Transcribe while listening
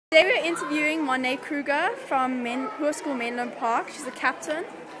Today we're interviewing Marné Kruger from Hoërskool Menlopark. She's the captain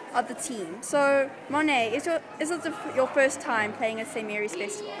of the team. So, Marné, is it your first time playing at St. Mary's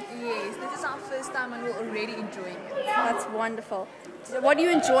Festival? Yes, this is our first time and we're already enjoying it. That's wonderful. So what do you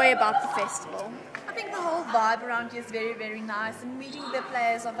enjoy about the festival? I think the whole vibe around here is very, very nice, and meeting the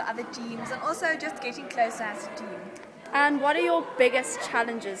players of the other teams and also just getting closer as a team. And what are your biggest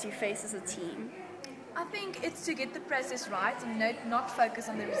challenges you face as a team? I think it's to get the process right and not focus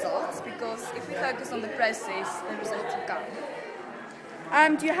on the results, because if we focus on the process, the results will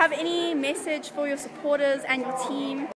come. Do you have any message for your supporters and your team?